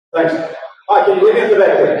Thanks. Hi, can you hear me in the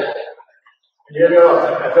back there? Can you hear me all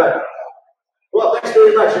right? Okay. Well, thanks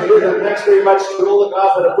very much, and thanks very much to all the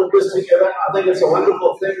guys that have put this together. I think it's a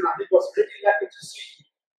wonderful thing, and I think what's really happy to see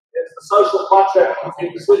is the social contract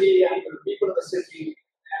between the city and the people of the city,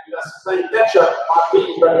 and us playing catch up by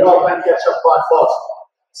being, but we are playing catch up quite fast.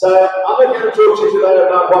 So I'm going to talk to you today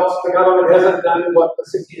about what the government hasn't done, what the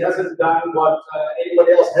city hasn't done, what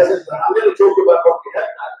anybody else hasn't done. I'm going to talk about what we have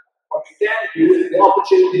done, what we can do, and the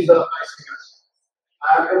opportunities that are facing us.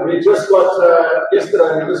 We just got,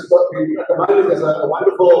 yesterday, at the moment, there's a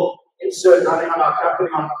wonderful insert running on our company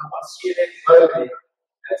on CNN globally.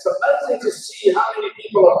 And it's amazing to see how many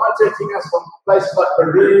people are contacting us from places like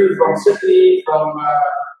Peru, from Sydney, from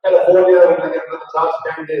California, when they get another drought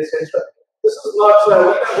down there, etc. This is not, we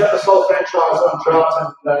don't have a sole franchise on drought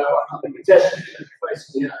and on the catastrophe that we're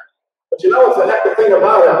facing here. But you know what the happy thing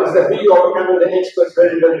about it is that we are becoming the experts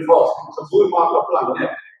very, very fast. It's a full market plan,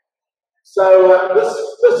 yeah. So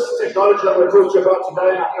this technology that we're talking about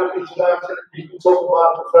today, and our company today, I'm going to talk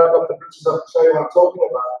about, I'll throw up the pictures up to show you what I'm talking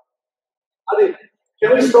about. I think,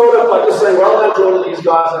 can we start off by just saying, well done to all of these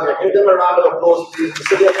guys, and give them a round of applause, please. The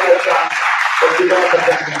city of Cape Town, you guys are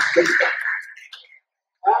doing good stuff.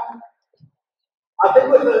 I think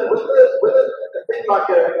with a thing like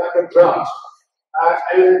a drought,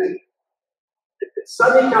 and it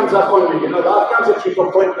suddenly comes up on me, you know, life comes at you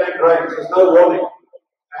from point blank range, there's no warning.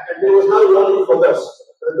 And there was no warning for this.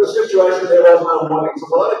 In this situation, there was no warning. So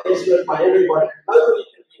a lot of guesswork by everybody. Nobody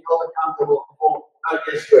can be held accountable for no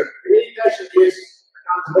guesswork. Communication, yes.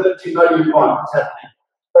 Accountability, no, you can't. It's happening.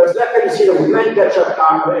 So it's that kind of see that we may catch up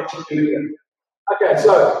now and actually do it. Okay,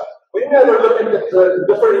 so when we have a look at the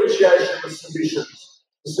differentiation of solutions,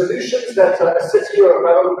 the solutions that a city or a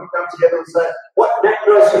government can come together and say, what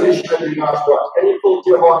macro solution have you guys got? Can you pull to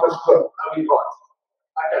your heart and script? No, we can't.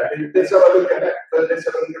 Okay, let's have a look at that. Let's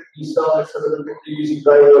have a look at diesel, let's have a look at using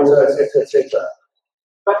grey water, etc., etc.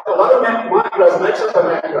 But a lot of micros makes up a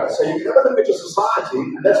macro. So you can have a look at your society,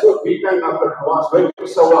 and that's what we came up with. What's working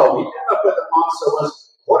so well. We came up with the answer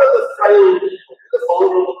was, what are the frail people, the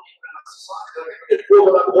vulnerable people in our society? They're going to get caught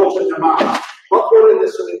without water in their mouth, not water in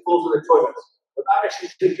the swimming pools or the toilets, without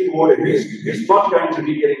actually drinking water. Who's not going to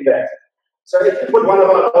be getting that? So if you put one of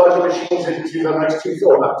our larger machines into the next 2,000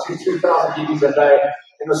 liters a day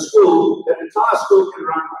in a school, that entire school can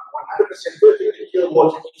run 100% perfectly pure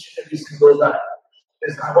water each and every single day.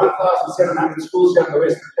 There's 1,700 schools here in the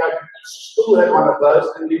Western Cape. Each school had one of those,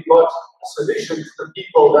 and we've got a solution to the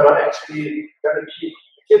people that are actually going to be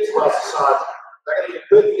the kids of our society. They're going to get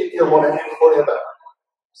perfectly pure water and forever.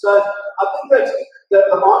 So I think that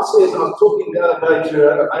the answer is, I was talking the other day to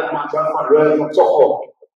a mate of mine, John van Rooyen from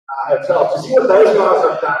Tokyo Hotel, to see what those guys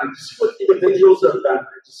have done, and to see what individuals have done,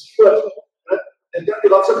 and to see what there's going to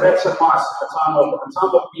be lots of rats and mice at the time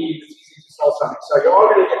of need. It's easy to sell something. So you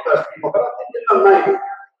are going to get those people. But I think in the main,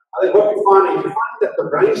 I think what we're finding is that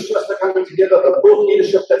the brains just are coming together, the thought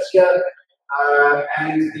leadership that's here,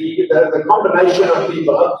 and the combination of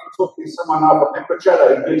people. I've been talking to someone now from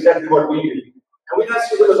Equichello who do exactly what we do. And we don't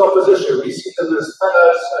see them as opposition. We see them as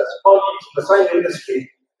fellows, as colleagues in the same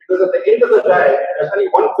industry. Because at the end of the day, there's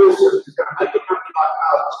only one person who's going to make a company like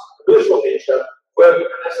ours, a commercial venture, work,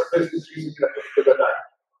 and that's the person who's using it at the end of the day.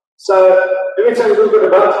 So let me tell you a little bit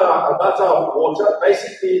about our water.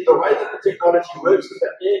 Basically, the way that the technology works is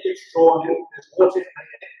that air gets drawn in, there's water in the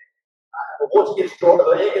air. The water gets drawn,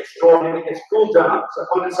 the air gets drawn in, it gets cooled down, so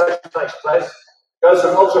condensation takes place. Goes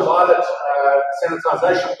through an ultraviolet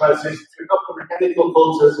sanitization process through a couple of mechanical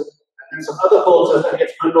filters, and then some other filters that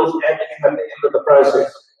gets minerals added in at the end of the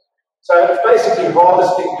process. So it's basically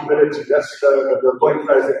harvesting humidity. That's the point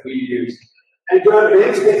phrase that we use. And you know,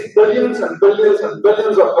 we spend billions and billions and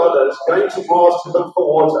billions of dollars going to Mars to look for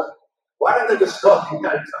water. Why don't they just stop in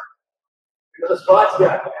Cape Town? Because it's right here.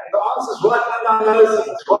 And the answer is right under our noses.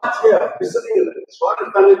 It's right here. You're sitting in it. It's right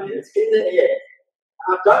in front of you. It's in the air.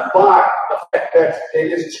 And I don't buy the fact that there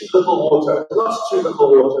is too little water. There's not too little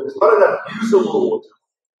water. There's not enough usable water.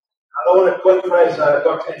 I don't want to quote phrase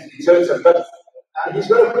Dr. Anthony Johnson, but he's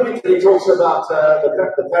got a point that he talks about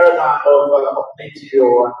the paradigm of plenty,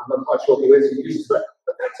 or I'm not quite sure the words he uses, but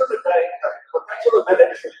the fact of the day, the fact of the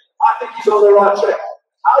matter is, I think he's on the right track.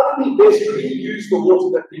 How do we best reuse the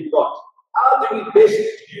water that we've got? How do we best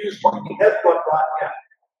use what we have got right here?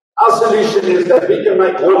 Our solution is that we can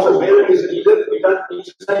make water where it is needed. We don't need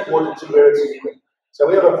to take water to where it's needed. So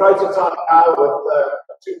we have a prototype now with a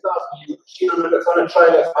 2,000 litre machine on it. It's on a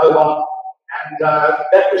trailer, it's mobile. And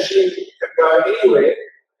that machine can go anywhere,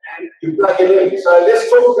 and you plug it in. So let's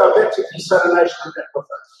talk about back to desalination and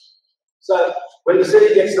aquifers. So when the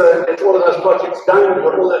city gets all of those projects done,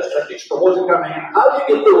 with all that additional water coming in, how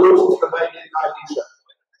do you get the water to the Bay in Nigeria?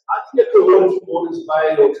 How do you get the water to Gordons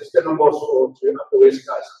Bay or to Stellenbosch or to up the West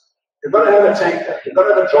Coast? You've got to have a tanker, you've got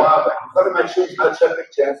to have a driver, you've got to make sure there's no traffic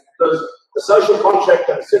jams, because the social contract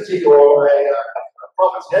that a city or a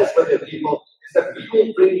province has with their people is that we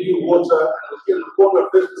will bring you water and it'll be in the corner of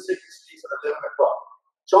first and second streets at 11 o'clock.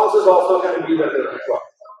 Chances are it's not going to be there at 11 o'clock.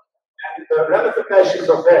 And the ramifications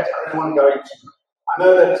of that, I don't want to go into. I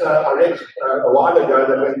know that I read a while ago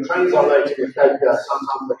that when trains are late in Cape Town,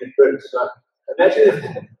 sometimes they get burnt. So imagine if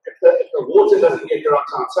the water doesn't get there on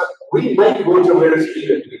time. So we make water where it's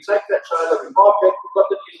needed. We take that trailer, we park it, we've got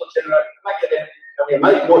the diesel generator, we plug it in, and we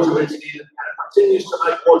make water where it's needed, and it continues to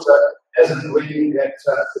make water as and when it's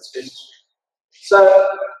necessary. So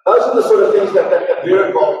those are the sort of things that we're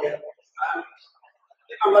involved in.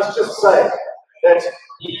 I must just say that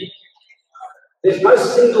there's no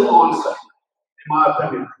single answer, in my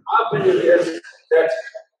opinion. My opinion is that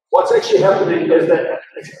what's actually happening is that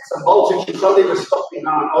it's a multitude. Somebody will stop me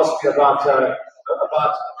now and ask me about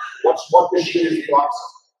what machine is the answer.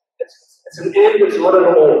 It's an and, it's not an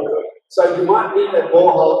or. So you might need a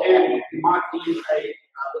borehole and you might need a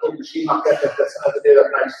little machine like that that's over there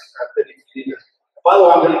that makes 30 liters. By the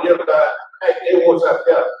way, I'm going to give air water up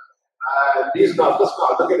here. These guys, this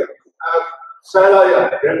guy, look at him. Say hello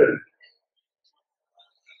here, Brendan.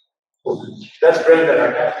 That's Brendan,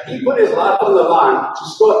 okay? He put his life on the line to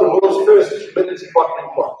start the world's first humidity bottling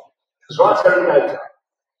plant. It's right here in Cape Town.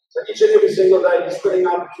 So each and every single day, he's spitting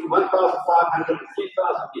out between 1,500 and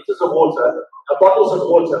 3,000 liters of water, bottles of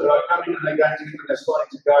water that are coming and they're going to, and they're starting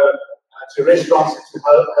to go to restaurants, to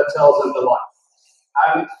hotels and the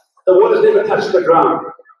like. The water's never touched the ground.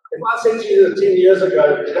 If I said to you that 10 years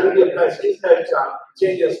ago, there's going to be a place in Cape Town in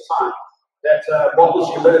 10 years' time that bottles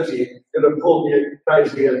humidity, it would have pulled me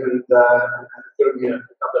crazy and given me a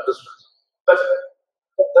couple of distance. But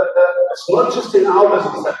it's not just in our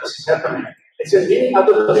business that this is happening. It's in many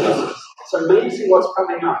other businesses. It's amazing what's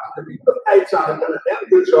coming up. The people of Cape Town have done a damn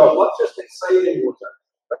good job, not just in saving water,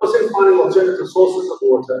 but also in finding alternative sources of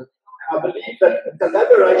water. And I believe that the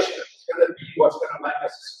collaboration is going to be what's going to make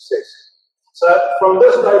us a success. So from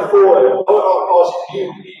this day forward, I would ask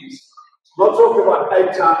you, please, to not talk about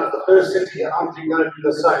Cape Town as the first city, and I'm going to do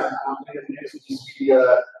the same. And I'm doing an SBC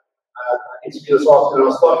interview this afternoon.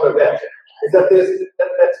 I'll start with that. Is that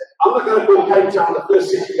I'm not going to call Cape Town the first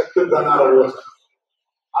city that could run out of water.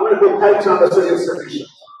 I'm going to call Cape Town the city of solutions.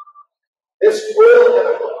 Let's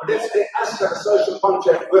let us have a social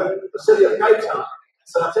contract with the city of Cape Town.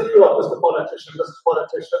 So I'll tell you what, Mr. Politician, Mr.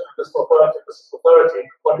 Politician, Mr. Authority, Mr. Authority,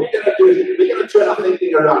 what we're going to do is we're going to turn our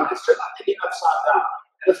thinking around. Let's turn our thinking upside down.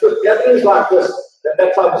 And it's with gatherings like this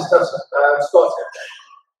that type of stuff starts happening.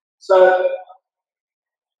 So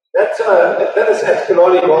that is at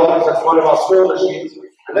Killarney Gardens. That's one of our small machines.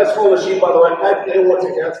 And that small machine, by the way, Cape Air Water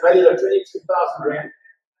here, it's valued at 22,000 Rand.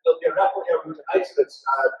 There'll be a raffle here. We donated it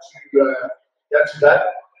here today.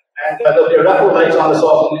 And there'll be a raffle later on this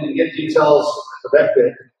afternoon. You can get details at the back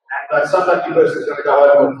there. And some lucky person is going to go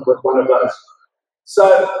home with one of those. So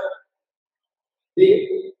that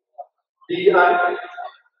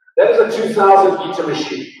is a 2,000 litre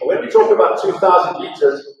machine. When we talk about 2,000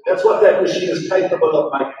 litres, that's what that machine is capable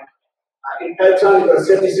of making. In Cape Town, you've got a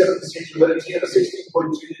 77% humidity and a 16.2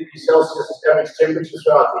 degrees Celsius average temperature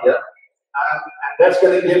throughout the year. And that's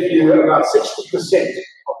going to give you about 60%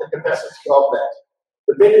 of the capacity of that.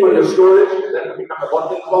 Depending on your storage, that can become a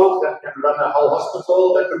bottling plant, that can run a whole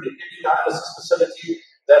hospital, that could be a kidney dialysis facility,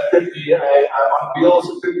 that could be on wheels,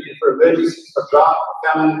 it could be for emergencies, for drought,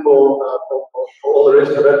 for famine, for all the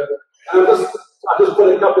rest of it. And I just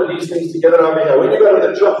put a couple of these things together over here. When you go to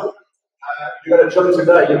the gym, you go to the gym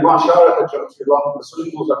today, you might shower at the gym too long, the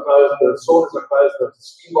swimming pools are closed, the saunas are closed, the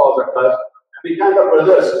ski bars are closed, and we came up with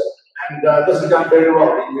this. And this is going very well.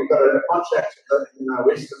 We've got a contract in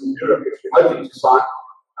Western Europe, which we're hoping to sign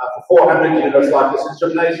for 400 units like this. It's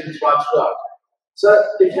gymnasiums right throughout. So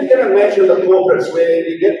if you can imagine the corporates where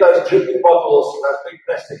you get those drinking bottles, those big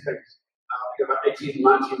plastic things, about 18,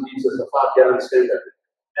 19 litres, a 5-gallon standard,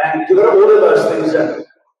 and you've got to order those things in.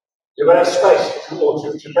 You've got to have space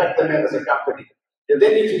to pack them in as a company. You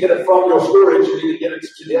then need to get it from your storage, you need to get it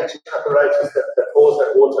to the actual apparatus that pours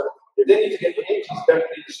that water. You then need to get the empties back,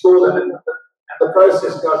 you need to store them, and the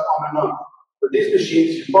process goes on and on. With these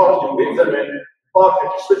machines, you move them in, park it,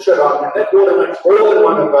 you switch it on, and that water makes more than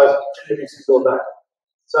one of those each and every single day.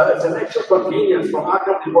 So it's an actual convenience from our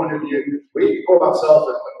company point of view. We call ourselves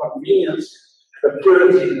a convenience and a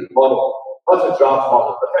purity model, not a drought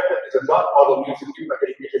model. The fact that it's a drought model means that people are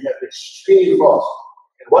getting measured extremely fast.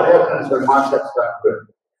 And what happens when my taps don't work?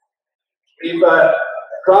 We've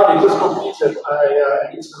proudly just completed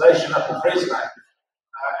an installation up in Fresno,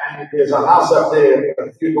 and there's a house up there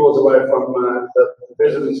a few doors away from the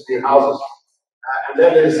president's new houses, and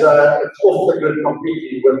that is it's off the grid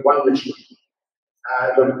completely with one machine.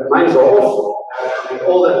 The mains are off, and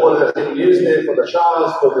all that water is being used there for the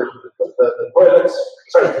showers, for the toilets.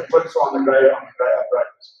 Sorry, the toilets are on the grey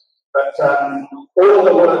upgrades. But all of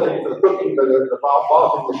the water for the cooking, the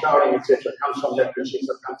bathing, the showering, etc., comes from that machine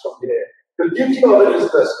that comes from the air. The beauty of it is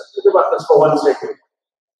this, think about this for 1 second,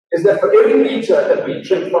 is that for every litre that we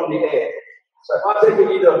drink from the air, so if I take a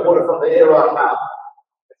litre of water from the air right now,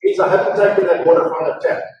 it means I haven't taken that water from the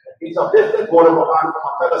tap. It means I've left that water behind from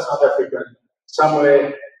my fellow South African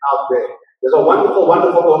somewhere out there. There's a wonderful,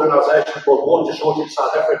 wonderful organisation called Water Shortage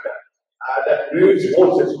South Africa that moves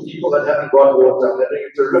water to people that haven't got water. They're doing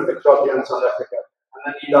a terrific job here in South Africa, and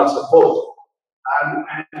they need our support.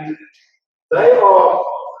 And they are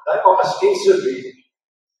ostensibly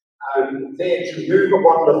there to move a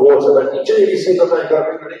bottle of water, but each and every single day, you've got to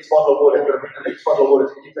bring the next bottle of water, you've got to bring the next bottle of water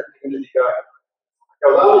to keep that community going.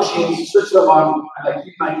 With our machines, switch them on, and they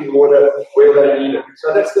keep making water where they need it.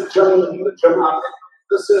 So that's the gym out there.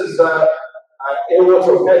 This is air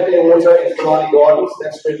water, packed air water in Fulani Gardens.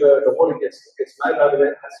 That's where the water gets made over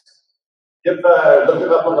there. Look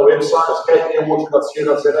it up on the website, it's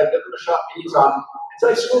capeairwater.co.za. Give them a shout anytime.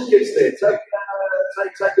 Take school kids there.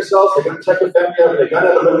 Take yourself. They're going to take a family over there. Go and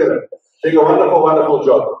have a look at it. Doing a wonderful, wonderful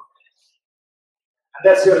job. And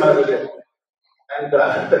that's him over there.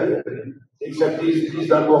 And he said, please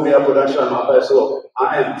don't call me up with that show on my face. Well,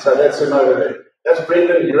 I am. So that's him over there. That's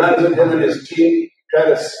Brendan. He runs it. Him and his team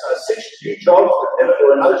created 6 new jobs.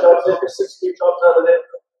 Or another job there. There's 6 new jobs over there.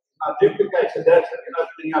 I duplicated that and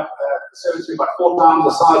opening up facility about 4 times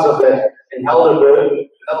the size of that in Helderberg.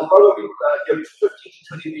 That'll probably give 50 to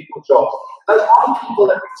 20 people jobs. Those aren't people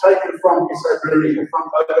that we've taken from SA Brewery or from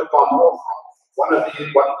Vodacom or from one of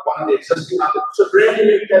the existing others. It's a brand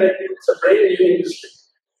new category. It's a brand new industry.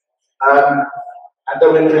 And they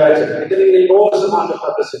were created. They're getting an enormous amount of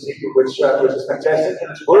publicity, which is fantastic,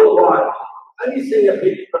 and it's worldwide. The only thing that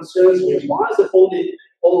really concerns me is why is it all the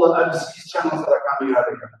overseas channels that are coming over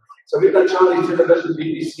here? So we've done Chinese television,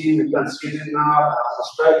 BBC, we've done CNN now,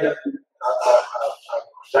 Australia,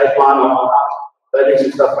 Dateline, they're doing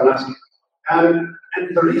some stuff for us. And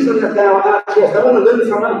the reason that they are out here, they want to learn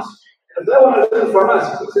from us. And if they want to learn from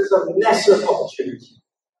us, this is a massive opportunity.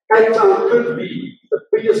 Cape Town could be the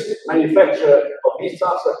biggest manufacturer of these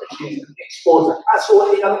types of machines and exporter. Us or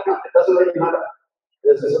any other country, it doesn't really matter.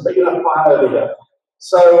 There's a big enough pie over here.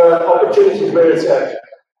 So opportunities where it's at.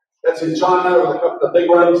 That's in China, with a couple of big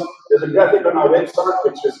ones. There's a graphic on our website,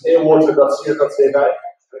 which is airwater.co.za.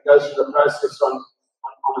 It goes through the process on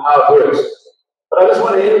how it works. But I just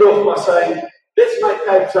want to end off by saying, let's make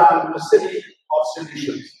Cape Town a city of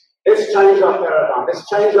solutions. Let's change our paradigm. Let's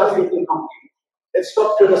change our thinking completely. Let's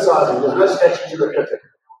stop criticizing. There's no statue to the critic.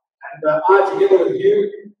 And I, together with you,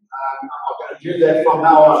 I'm going to do that from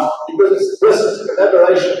now on, because this is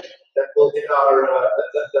collaboration that will get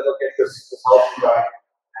that'll get this healthy going.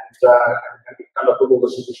 And we come up with all the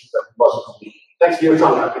solutions that we possibly need. Thanks for your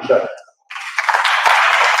time, I appreciate it.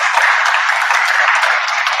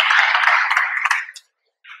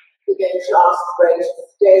 We're going to ask Ray to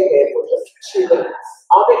stay there for just 2 minutes.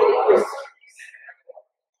 Are there any questions?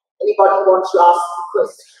 Anybody want to ask a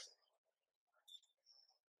question?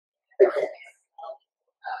 Okay.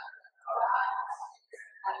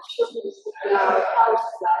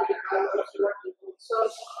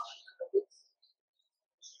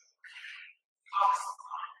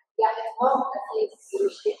 Yeah, at home, it's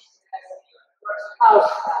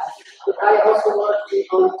house. But I also work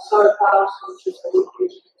on solar house, which is a good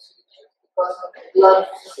because a lot of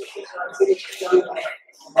decisions are really done.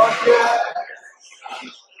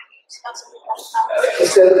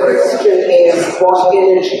 So the question is, what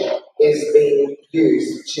energy is being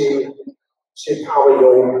used to power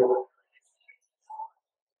your...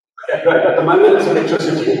 Okay, great. At the moment, it's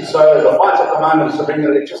electricity. So the fight at the moment is to bring the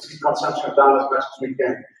electricity consumption down as much as we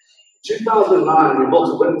can. In 2009, we built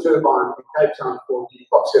a wind turbine in Cape Town called the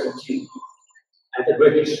COP17, and it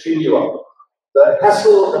worked extremely well. The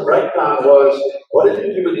hassle, the breakdown was, what did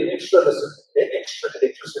you do with the extra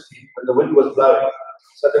electricity when the wind was blowing?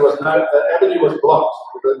 So there was no, the avenue was blocked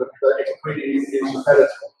with the Expo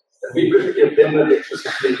municipality. And we couldn't give them the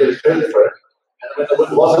electricity and get a credit for it. And when the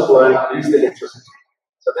wind wasn't blowing, we used the electricity.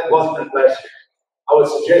 So that wasn't in place. I would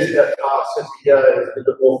suggest that our city here is a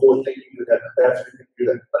bit more forward thinking to that, and perhaps we can do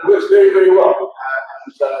that. But it works very, very well.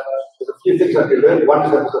 And there's a few things that we learned. One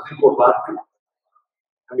is that there's a thing called lightning.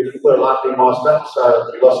 And we didn't put a lightning master, so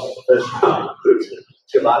we lost the first round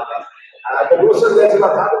to lightning. But also that's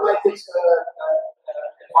about how to make it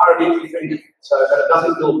environmentally friendly, so that it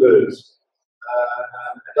doesn't kill birds.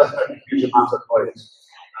 It doesn't have a huge amount of noise.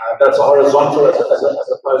 That's horizontal as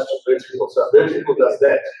opposed to vertical. So vertical does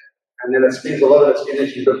that, and then it spends a lot of its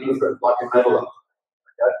energy looking for it, like a navel.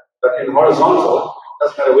 Okay? But in horizontal, it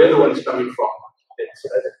doesn't matter where the wind's coming from. It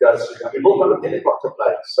goes through. We built on a helicopter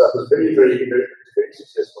plane, so it was very, very, very, very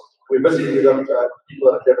successful. We're busy with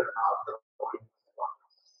people that have never now.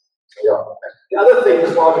 Yeah. The other thing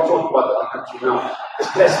is why we're talking about the country now is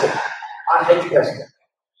plastic. I hate plastic.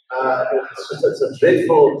 It's a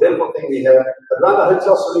dreadful, dreadful thing we have. But around the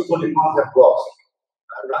hotel swimming you can't have glass.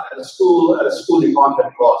 At a school, you can't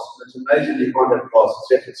have glass. At a gymnasium, you can't have glass,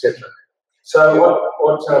 etc., etc. So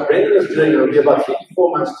what Brendan is doing will be about 3 to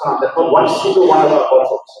 4 months' time. That not one single one of our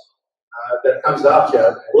bottles that comes out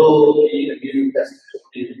here will be a new plastic.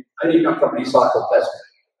 It will only come from recycled plastic.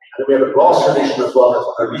 And we have a glass solution as well that's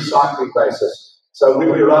on a recycling basis. So we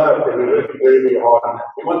run up there, we're working very, very hard on that.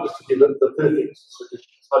 We want this to be the perfect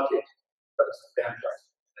solution. It's not yet, but it's the damn place.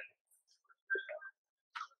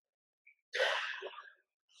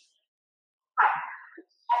 Hi.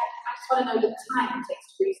 I just want to know the time it takes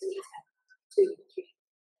to produce a meter.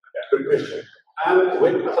 Good question.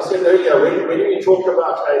 As I said earlier, when we talk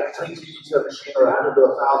about a 20-liter machine or 100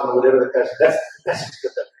 or 1,000 or whatever the case, that's the capacity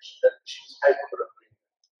of that machine. That machine is capable of doing.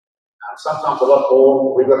 Sometimes a lot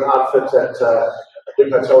more. We've got an outfit at a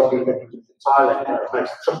big hotel group in Thailand, it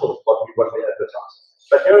makes triple what we advertise.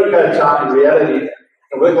 But here in Cape Town, in reality,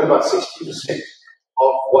 we work at about 60%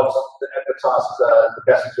 of what the advertised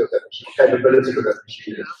capacity of that machine, capability of that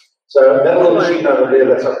machine is. So that little machine over there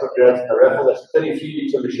that's up for grabs in the raffle, that's a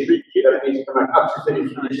 33-liter machine. That means you can make up to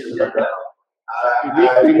 33 liters of that.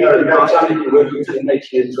 Here in Cape Town, you can work between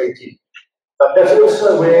 18 and 20. But that's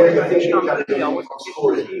also where the thinking comes in from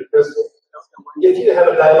storage, because if you have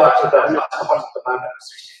a day like today, like someone at the moment,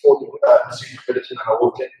 60-40% ability and I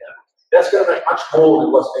walk in here, that's going to make much more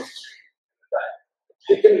than what's necessary today.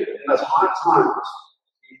 You can, in those high times,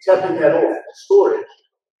 you tapping that off to storage,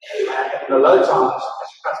 and in the low times, as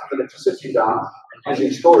you cut the electricity down and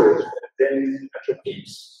using storage, then at your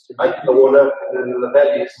peaks, you're making the water, and then in the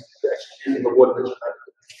valleys, you're actually using the water that you're making.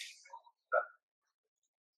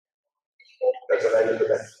 That's what I look at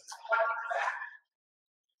that.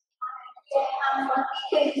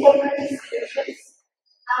 Integrity solutions.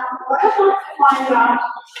 What I want to find out,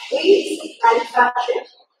 where is it manufactured?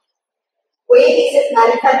 Where is it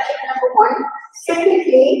manufactured, number one?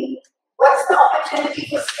 Secondly, what's the opportunity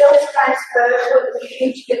for skills transfer for the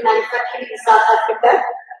machine to be manufactured in South Africa?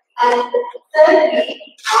 And thirdly,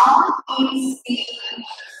 how is the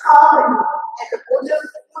carbon and the water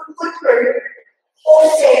footprint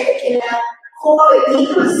offset in a core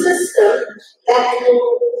ecosystem that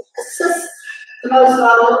will assist the most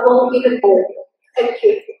vulnerable even more? Thank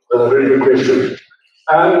you. That's a very good question.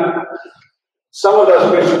 Some of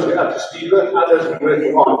those questions we're up to speed with, others we're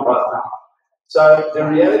working on right now. So the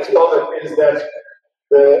reality of it is that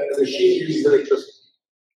the machine uses electricity.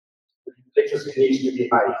 Electricity needs to be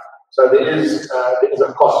made. So there is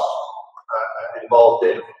a cost involved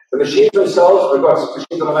there. The machines themselves, we've got some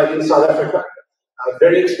machines that are made in South Africa,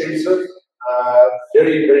 very expensive,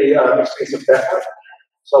 very, very expensive backup.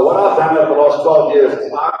 So what I've done over the last 12 years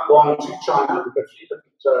is I've gone to China, we've got 3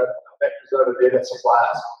 different factories over there that supply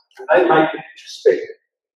us, and they make it to spec.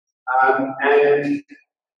 And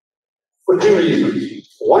for 2 reasons.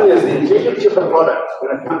 One is the integrity of the product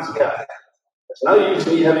when it comes here. It's no use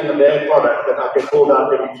me having a bad product that I get called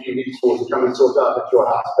out every 3 weeks for to come and sort out at your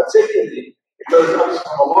house. But secondly, because obviously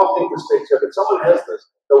from a marketing perspective, if someone has this,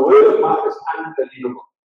 the word of mouth is unbelievable.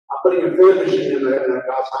 I'm putting a third machine in a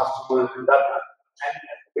guy's house tomorrow in Dublin, and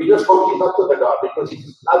we just can't keep up with the guy because he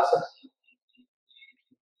just loves it.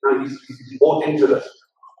 He's bought into this.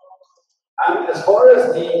 As far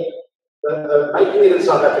as the making it in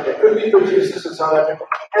South Africa, could we produce this in South Africa?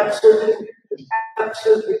 Absolutely. There's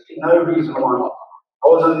absolutely no reason why not. I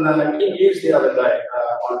was on King News the other day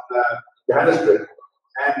on Johannesburg,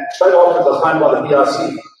 and straight after I was phoned by the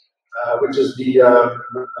PRC, which is the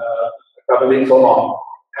governmental arm,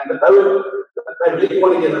 and they really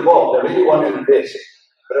want to get involved, they really want to invest,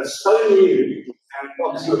 but it's so new, and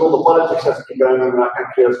obviously with all the politics that's been going on in our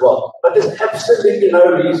country as well. But there's absolutely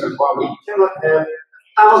no reason why we cannot have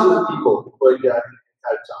thousands of people working out in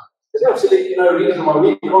Cape Town. There's absolutely no reason why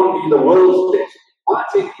we can't be the world's best. My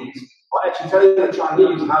techniques are actually telling the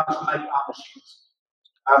Chinese how to make our machines.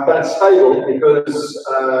 But it's stable because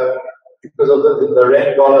of the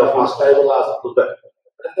rand dollar is now stabilized a little bit.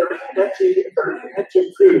 But if the rand had to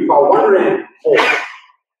improve by 1 rand more,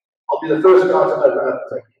 I'll be the first guy to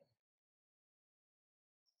overtake.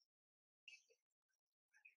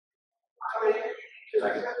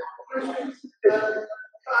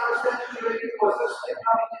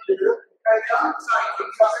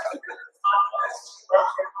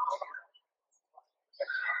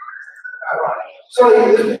 So,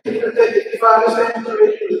 if I understand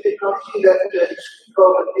correctly, the technology that you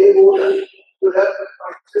call air water will have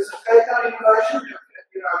this data information.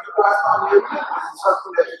 You guys can't use it,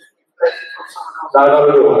 something that is taken from someone else. No, not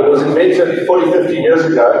at all. It was invented 40, 50 years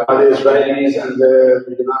ago by the Israelis and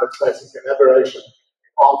the United States in collaboration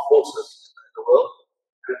with armed forces in the world.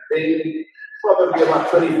 And then, probably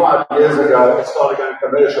about 25 years ago, it started going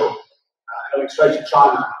commercial, going straight to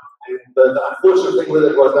China. And the unfortunate thing with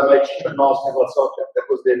it was they made cheap and nasty hot chocolate. That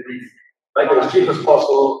was their brief. Make it as cheap as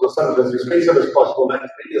possible, the some of it as expensive as possible, make it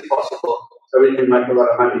as big as possible, so we can make a lot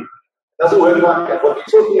of money. It doesn't work like that. What we're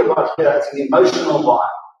talking about here is an emotional buy.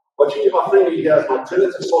 What you're offering me here is an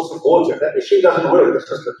alternative source of water. That machine doesn't work, it's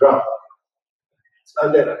just a drum. It's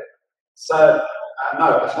no better. So,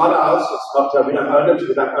 no, it's not ours. It's not, we don't own it.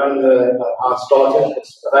 We don't own how it started.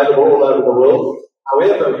 It's available all over the world.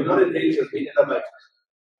 However, we're not inventors, we're innovators.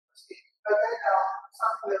 Okay, now,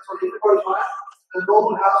 something that's on everybody's mind, the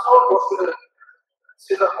normal household, what's the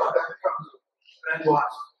setup of that becomes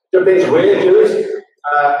brand-wise? Depends where it is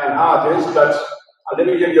and how it is, but let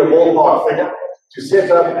me give you a ballpark figure. To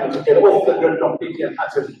set up and to get off the grid completely and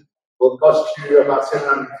utterly will cost you about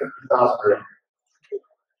 750,000 rand.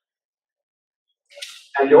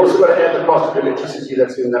 And you also got to add the cost of electricity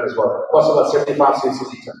that's in that as well. It costs about 75 cents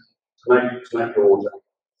a litre to make the water.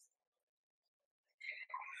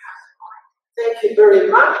 Thank you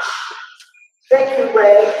very much. Thank you,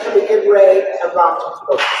 Ray. Can we give Ray a round of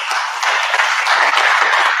applause?